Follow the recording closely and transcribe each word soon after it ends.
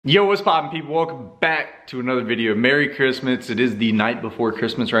Yo, what's poppin', people? Welcome back to another video. Merry Christmas. It is the night before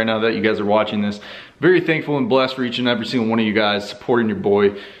Christmas right now that you guys are watching this. Very thankful and blessed for each and every single one of you guys supporting your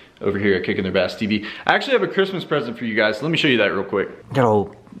boy over here at Kicking Their Bass TV. I actually have a Christmas present for you guys, so let me show you that real quick. Got a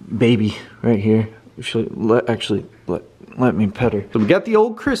old baby right here. Let me pet her. So we got the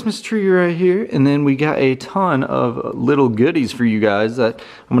old Christmas tree right here, and then we got a ton of little goodies for you guys that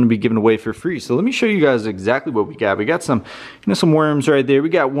I'm gonna be giving away for free. So let me show you guys exactly what we got. We got some, some worms right there. We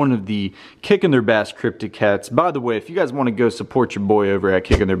got one of the Kicking Their Bass cryptic cats. By the way, if you guys want to go support your boy over at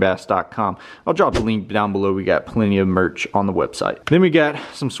kickingtheirbass.com, I'll drop the link down below. We got plenty of merch on the website. Then we got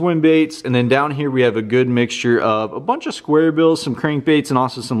some swim baits, and then down here we have a good mixture of a bunch of square bills, some crankbaits, and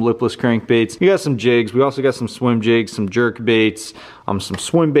also some lipless crankbaits. We got some jigs. We also got some swim jigs, some jerk baits, some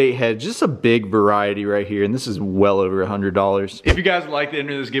swim bait heads, just a big variety right here, and this is well over $100. If you guys would like to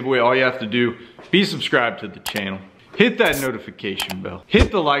enter this giveaway, all you have to do, be subscribed to the channel. Hit that notification bell.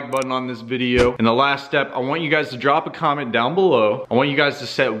 Hit the like button on this video. And the last step, I want you guys to drop a comment down below. I want you guys to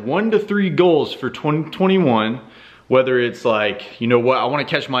set 1 to 3 goals for 2021. Whether it's like, you know what, I want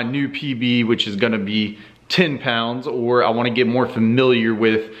to catch my new PB, which is gonna be 10 pounds, or I want to get more familiar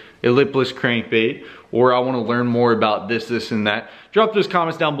with a lipless crankbait, or I want to learn more about this, and that. Drop those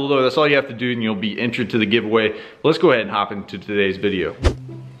comments down below. That's all you have to do, and you'll be entered to the giveaway. Let's go ahead and hop into today's video.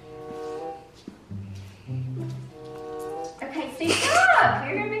 Okay, Steve, stop!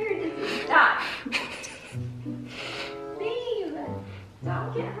 You're gonna make her dizzy. Stop. Steve,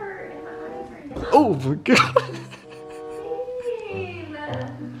 don't get hurt in my honey. Oh my god. Steve.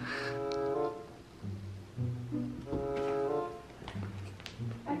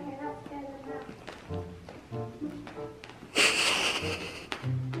 Okay, that's good enough.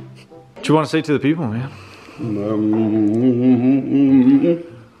 What you want to say to the people, man?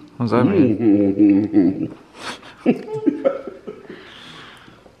 What does that mean?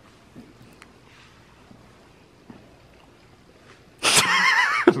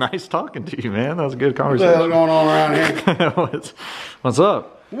 Nice talking to you, man. That was a good conversation. What's going on around here? What's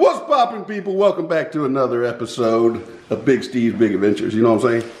up? What's poppin', people? Welcome back to another episode of Big Steve's Big Adventures. You know what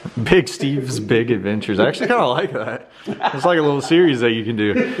I'm saying? Big Steve's Big Adventures. I actually kind of like that. It's like a little series that you can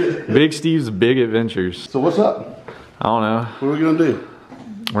do. Big Steve's Big Adventures. So what's up? I don't know. What are we gonna do?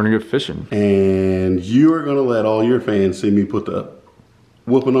 We're gonna go fishing. And you are gonna let all your fans see me put the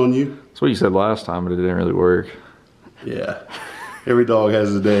whooping on you? That's what you said last time, but it didn't really work. Yeah. Every dog has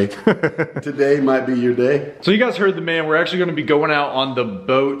his day. Today might be your day. So you guys heard the man. We're actually going to be going out on the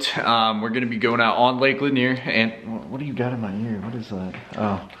boat. We're going to be going out on Lake Lanier. And what do you got in my ear? What is that?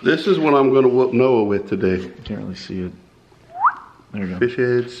 Oh, This is what I'm gonna whoop Noah with today. can't really see it. There you go. Fish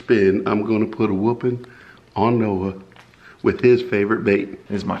head spin. I'm gonna put a whooping on Noah with his favorite bait.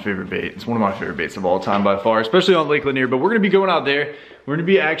 It is my favorite bait. It's one of my favorite baits of all time by far, especially on Lake Lanier. But we're gonna be going out there. We're gonna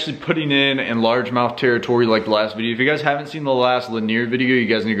be actually putting in largemouth territory like the last video. If you guys haven't seen the last Lanier video, you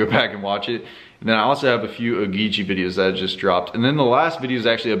guys need to go back and watch it. And then I also have a few Ogeechee videos that I just dropped. And then the last video is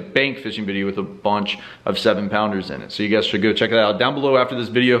actually a bank fishing video with a bunch of 7-pounders in it. So you guys should go check that out down below after this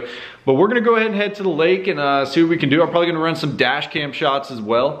video. But we're gonna go ahead and head to the lake and see what we can do. I'm probably gonna run some dash cam shots as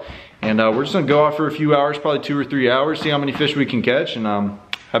well. And we're just gonna go out for a few hours, probably 2 or 3 hours, see how many fish we can catch, and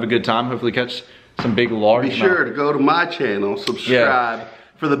have a good time. Hopefully catch some big large. Be sure to go to my channel, subscribe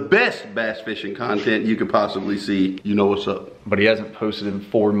for the best bass fishing content you could possibly see. You know what's up. But he hasn't posted in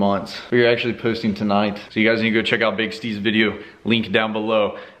 4 months. We're actually posting tonight. So you guys need to go check out Big Steve's video, link down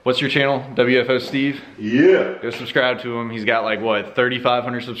below. What's your channel? WFO Steve? Yeah. Go subscribe to him. He's got like what,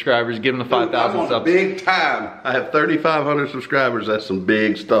 3,500 subscribers. Give him the 5,000 subs. Big time. I have 3,500 subscribers. That's some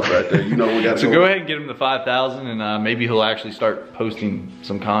big stuff right there. You know we got to So go ahead and get him the 5,000 and maybe he'll actually start posting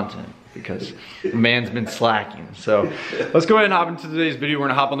some content, because the man's been slacking. So let's go ahead and hop into today's video. We're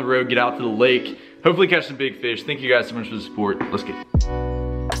gonna hop on the road, get out to the lake, hopefully catch some big fish. Thank you guys so much for the support. Let's get it.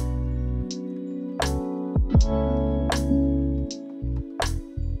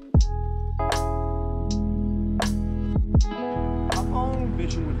 I'm home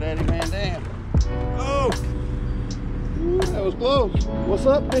fishing with Daddy Van Dam. Oh! Ooh, that was close. What's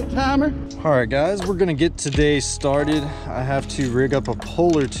up, big timer? All right, guys, we're gonna get today started. I have to rig up a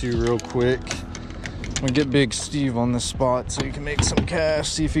pole or two real quick. I'm gonna get Big Steve on this spot so he can make some cash,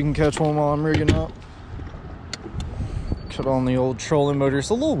 see if he can catch one while I'm rigging up. Cut on the old trolling motor. It's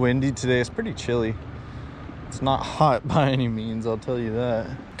a little windy today. It's pretty chilly. It's not hot by any means, I'll tell you that.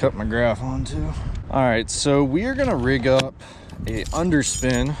 Cut my graph on too. All right, so we are gonna rig up a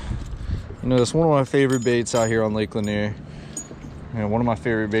underspin. You know, it's one of my favorite baits out here on Lake Lanier. And one of my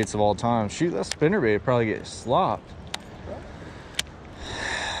favorite baits of all time. Shoot, that spinnerbait probably get slopped.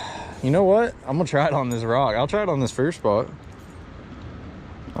 You know what? I'm gonna try it on this rock. I'll try it on this first spot.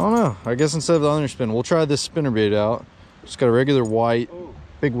 I don't know. I guess instead of the underspin, we'll try this spinnerbait out. Just got a regular white,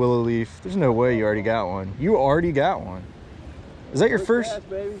 big willow leaf. There's no way you already got one. You already got one. Is that your first? Cast,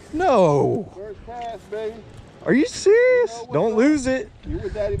 baby. No. First cast, baby. Are you serious? You know Don't lose it. You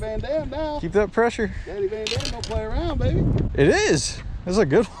with Daddy Van Dam now. Keep that pressure. Daddy Van Dam don't play around, baby. It is. It's a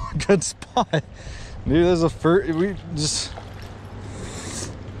good one. Good spot. Dude, there's a first. We just.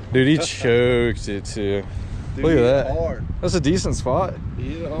 Dude, he choked it too. Dude, Look at that. Hard. That's a decent spot.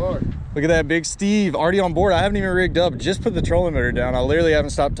 He is hard. Look at that, Big Steve. Already on board. I haven't even rigged up. Just put the trolling motor down. I literally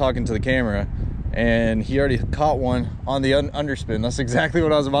haven't stopped talking to the camera. And he already caught one on the underspin. That's exactly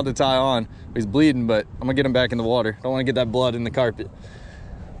what I was about to tie on. He's bleeding, but I'm gonna get him back in the water. Don't want to get that blood in the carpet.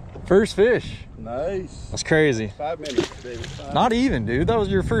 First fish. Nice. That's crazy. 5 minutes, baby. Not even, dude. That was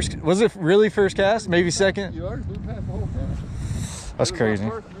your first. Was it really first cast? Maybe second? You already blew past the whole cast. That's crazy.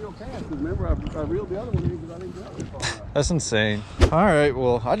 First real cast. Remember, I reeled the other one in because I didn't get it far enough. That's insane. All right,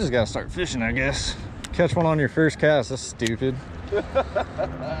 well, I just gotta start fishing, I guess. Catch one on your first cast. That's stupid.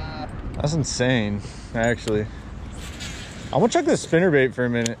 That's insane, actually. I'm gonna check this spinnerbait for a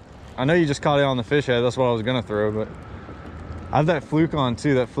minute. I know you just caught it on the fish head. That's what I was gonna throw, but I have that fluke on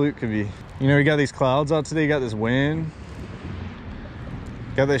too. That fluke could be, you know, we got these clouds out today. You got this wind.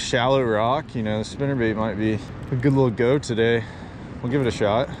 Got this shallow rock. You know, the spinnerbait might be a good little go today. We'll give it a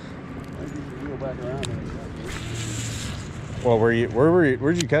shot. Well,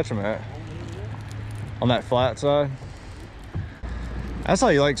 where'd you catch them at? On that flat side? That's how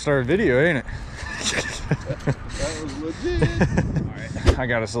you like to start a video, ain't it? That was legit. All right. I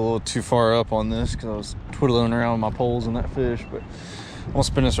got us a little too far up on this because I was twiddling around with my poles and that fish, but I'm gonna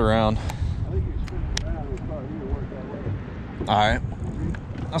spin this around. I think you spin it around and start here work that way. All right,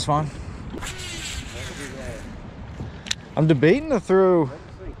 that's fine. I'm debating to throw.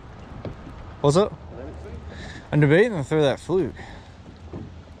 What's up? I'm debating to throw that fluke.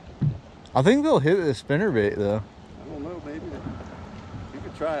 I think they'll hit the spinnerbait though. I don't know, baby. You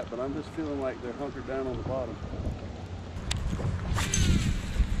could try it, but I'm just feeling like they're hunkered down on the bottom.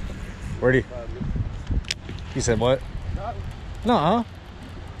 Where'd he? He said what? Nuh-uh.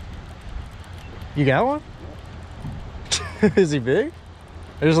 You got one? Is he big?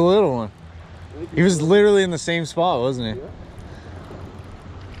 There's a little one. He was literally in the same spot, wasn't he?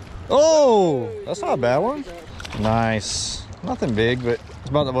 Oh, that's not a bad one. Nice. Nothing big, but it's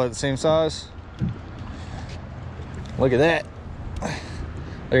about the same size. Look at that.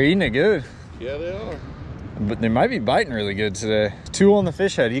 They're eating it good. Yeah, they are. But they might be biting really good today. 2 on the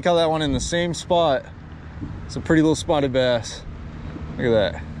fish head. He caught that one in the same spot. It's a pretty little spotted bass. Look at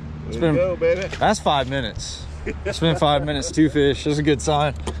that. It's been, go, baby. That's 5 minutes. It's been 5 minutes, 2 fish. That's a good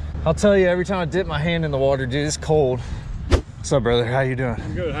sign. I'll tell you, every time I dip my hand in the water, dude, it's cold. What's up, brother? How you doing?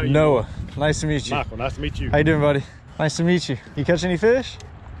 I'm good. How you Noah. doing? Nice to meet you. Michael, nice to meet you. How you doing, buddy? Nice to meet you. You catch any fish?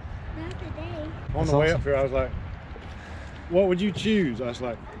 Not today. On the way up here, I was like, what would you choose? I was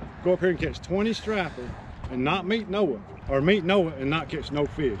like, go up here and catch 20 stripper and not meet Noah, or meet Noah and not catch no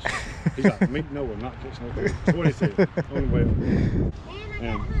fish. He's like, meet Noah, not catch no fish. That's what he said on the way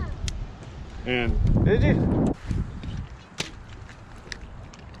up. And Did you?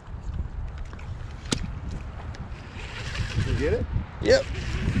 You get it? Yep.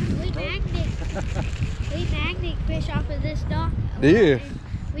 We magnet fish off of this dock. Yeah.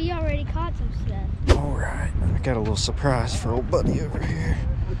 We already caught some stuff. All right. I got a little surprise for old buddy over here.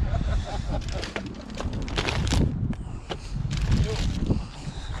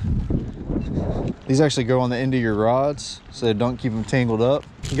 These actually go on the end of your rods, so don't keep them tangled up.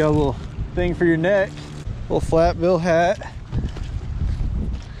 You got a little thing for your neck, little flat bill hat.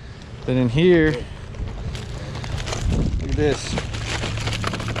 Then in here, look at this.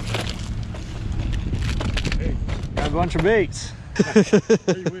 Got a bunch of baits.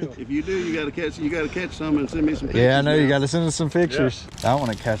 If you do, you gotta catch some and send me some pictures. Yeah, I know, you gotta send us some pictures. I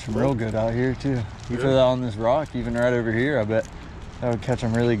want to catch them real good out here too. You throw that on this rock, even right over here, I bet that would catch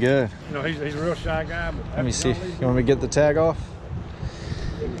them really good. you know, he's a real shy guy. But Let me see. You want me to get the tag off?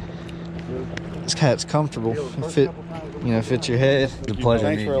 This cat's comfortable. It fits your head. It's a pleasure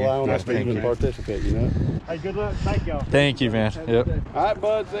Thanks meeting for you. allowing us to even participate, you know? Hey, good luck. Thank y'all. Thank you, man. Yep. All right,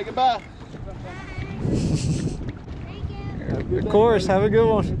 bud, say goodbye. Of course. Have a good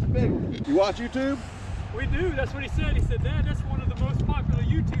one. You watch YouTube? We do. That's what he said. He said, Dad, that's one of the most popular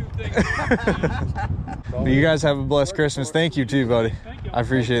YouTube things. Well, you guys have a blessed Christmas. Thank you too, buddy. I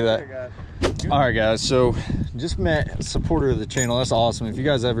appreciate that. All right, guys. So just met a supporter of the channel. That's awesome. If you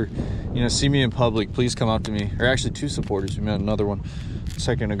guys ever, see me in public, please come up to me. Or actually 2 supporters. We met another one a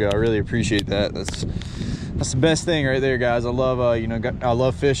second ago. I really appreciate that. That's the best thing right there, guys. I love, I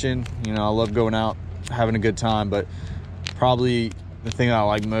love fishing. I love going out, having a good time. But probably the thing I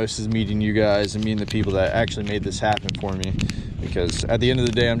like most is meeting you guys and meeting the people that actually made this happen for me. Because at the end of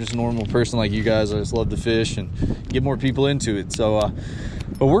the day, I'm just a normal person like you guys. I just love to fish and get more people into it. So,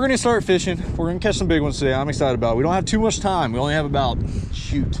 but we're gonna start fishing. We're gonna catch some big ones today. I'm excited about it. We don't have too much time. We only have about,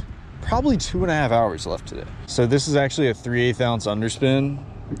 shoot, probably 2.5 hours left today. So this is actually a 3/8 ounce underspin.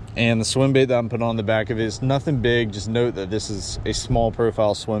 And the swim bait that I'm putting on the back of it is nothing big. Just note that this is a small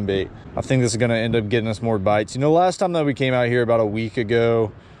profile swim bait. I think this is gonna end up getting us more bites. You know, last time that we came out here about a week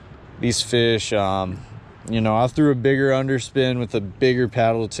ago, these fish, you know, I threw a bigger underspin with a bigger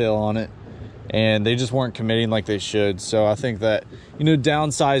paddle tail on it, and they just weren't committing like they should. So I think that, you know,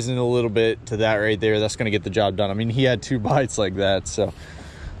 downsizing a little bit to that right there, that's gonna get the job done. I mean, he had 2 bites like that, so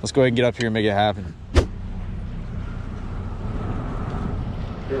let's go ahead and get up here and make it happen.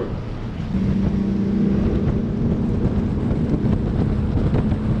 Sure.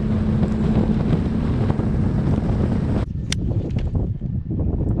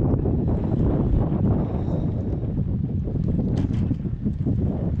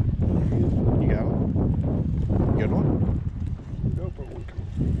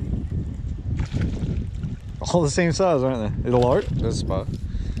 All the same size, aren't they? It'll art this spot.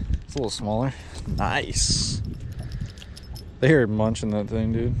 It's a little smaller. Nice. They're munching that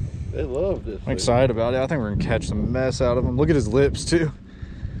thing, dude. They love this. I'm excited about it. I think we're gonna catch the mess out of him. Look at his lips too.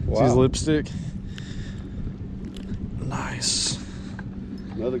 Wow. See his lipstick? Nice.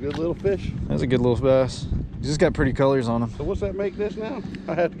 Another good little fish. That's a good little bass. He's just got pretty colors on him. So what's that make this now?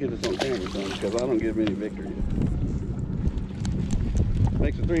 I have to get this on camera, son, because I don't give any victory.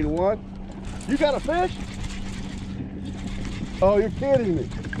 Makes it 3-1. You got a fish? Oh, you're kidding me.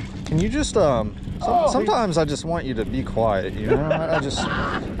 Can you just sometimes I just want you to be quiet, you know? I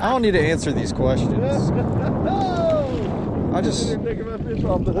don't need to answer these questions. I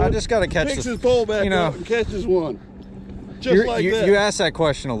just gotta catch Picks this, his pole back, you know, up and catches one. Just like that. You asked that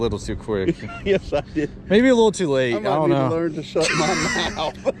question a little too quick. Yes, I did. Maybe a little too late. I I don't need know. to learn to shut my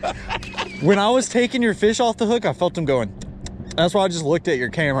mouth. When I was taking your fish off the hook, I felt him going. That's why I just looked at your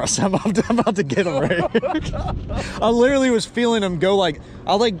camera. So I'm about to get him right. I literally was feeling him go like,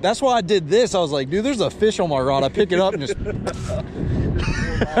 that's why I did this. I was like, dude, there's a fish on my rod. I pick it up and just.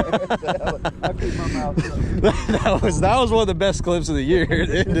 I keep my mouth shut. that was one of the best clips of the year.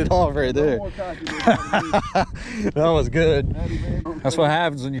 It ended off right there. That was good. That's what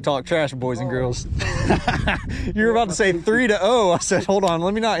happens when you talk trash, boys and girls. You were about to say 3-0. I said, hold on,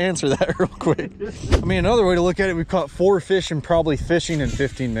 let me not answer that real quick. I mean, another way to look at it, we caught 4 fish and probably fishing in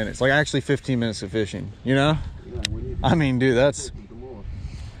 15 minutes. Like actually 15 minutes of fishing, you know? I mean, dude, that's...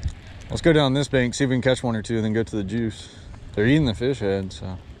 Let's go down this bank, see if we can catch 1 or 2, and then go to the juice. They're eating the fish heads,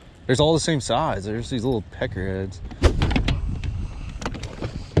 so. There's all the same size. There's these little pecker heads.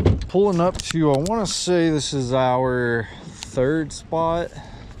 Pulling up to, I want to say this is our 3rd spot.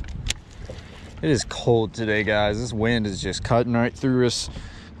 It is cold today, guys. This wind is just cutting right through us.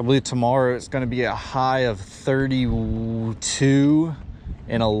 I believe tomorrow it's going to be a high of 32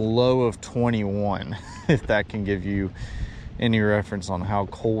 and a low of 21, if that can give you any reference on how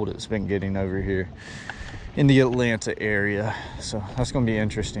cold it's been getting over here in the Atlanta area. So that's gonna be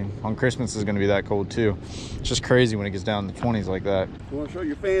interesting. On Christmas is gonna be that cold too. It's just crazy when it gets down in the 20s like that. You want to show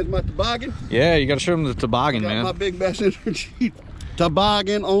your fans my toboggan? Yeah, you gotta show them the toboggan, man. My big bass energy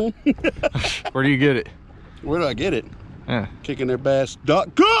toboggan on. Where do you get it? Where do I get it? Yeah.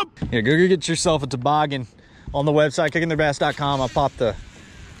 KickingTheirBass.com. Yeah, go get yourself a toboggan on the website, KickingTheirBass.com. I'll pop the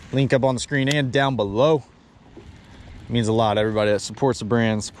link up on the screen and down below. It means a lot. Everybody that supports the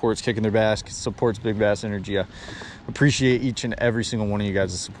brand, supports Kicking Their Bass, supports Big Bass Energy. I appreciate each and every single one of you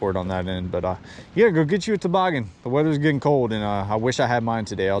guys' support on that end. But yeah, go get you a toboggan. The weather's getting cold, and I wish I had mine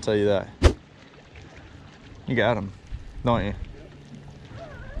today. I'll tell you that. You got them, don't you?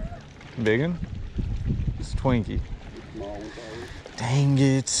 Big one? It's Twinkie. Dang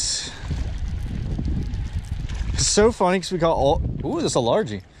it. It's so funny because we got all... Ooh, that's a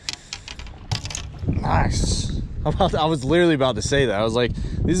largie. Nice. I was literally about to say that. I was like,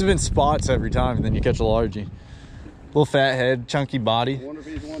 these have been spots every time, and then you catch a largie. Little fat head, chunky body. I wonder if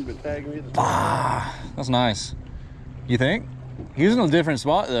he's the one been tagging me. That's nice. You think? He was in a different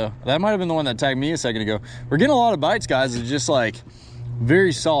spot, though. That might have been the one that tagged me a second ago. We're getting a lot of bites, guys. It's just, like,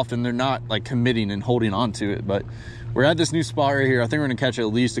 very soft, and they're not, like, committing and holding on to it. But we're at this new spot right here. I think we're going to catch at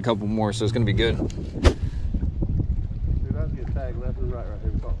least a couple more, so it's going to be good. Dude, I was getting tagged left and right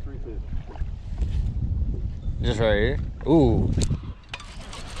here. We caught 3 fish. Just right here. Ooh.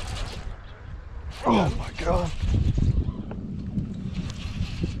 Oh my God.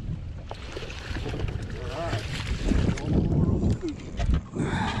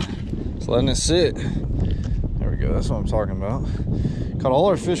 Just letting it sit. There we go. that's what I'm talking about. Caught all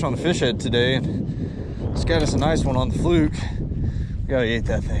our fish on the fish head today, and just got us a nice one on the fluke. We gotta eat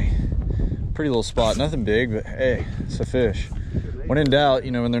that thing. Pretty little spot, nothing big, but hey, it's a fish. When in doubt,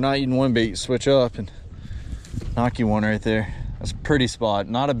 you know, when they're not eating one bait, you switch up and knock you one right there. That's a pretty spot,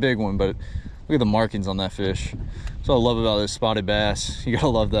 not a big one, but look at the markings on that fish. That's what I love about this spotted bass. You gotta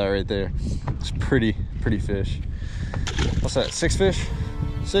love that right there. It's pretty fish. What's that, 6 fish?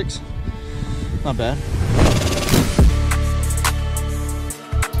 6? Not bad.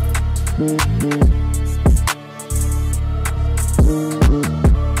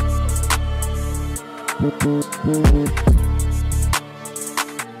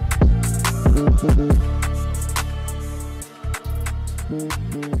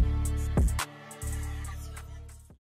 Mm-hmm.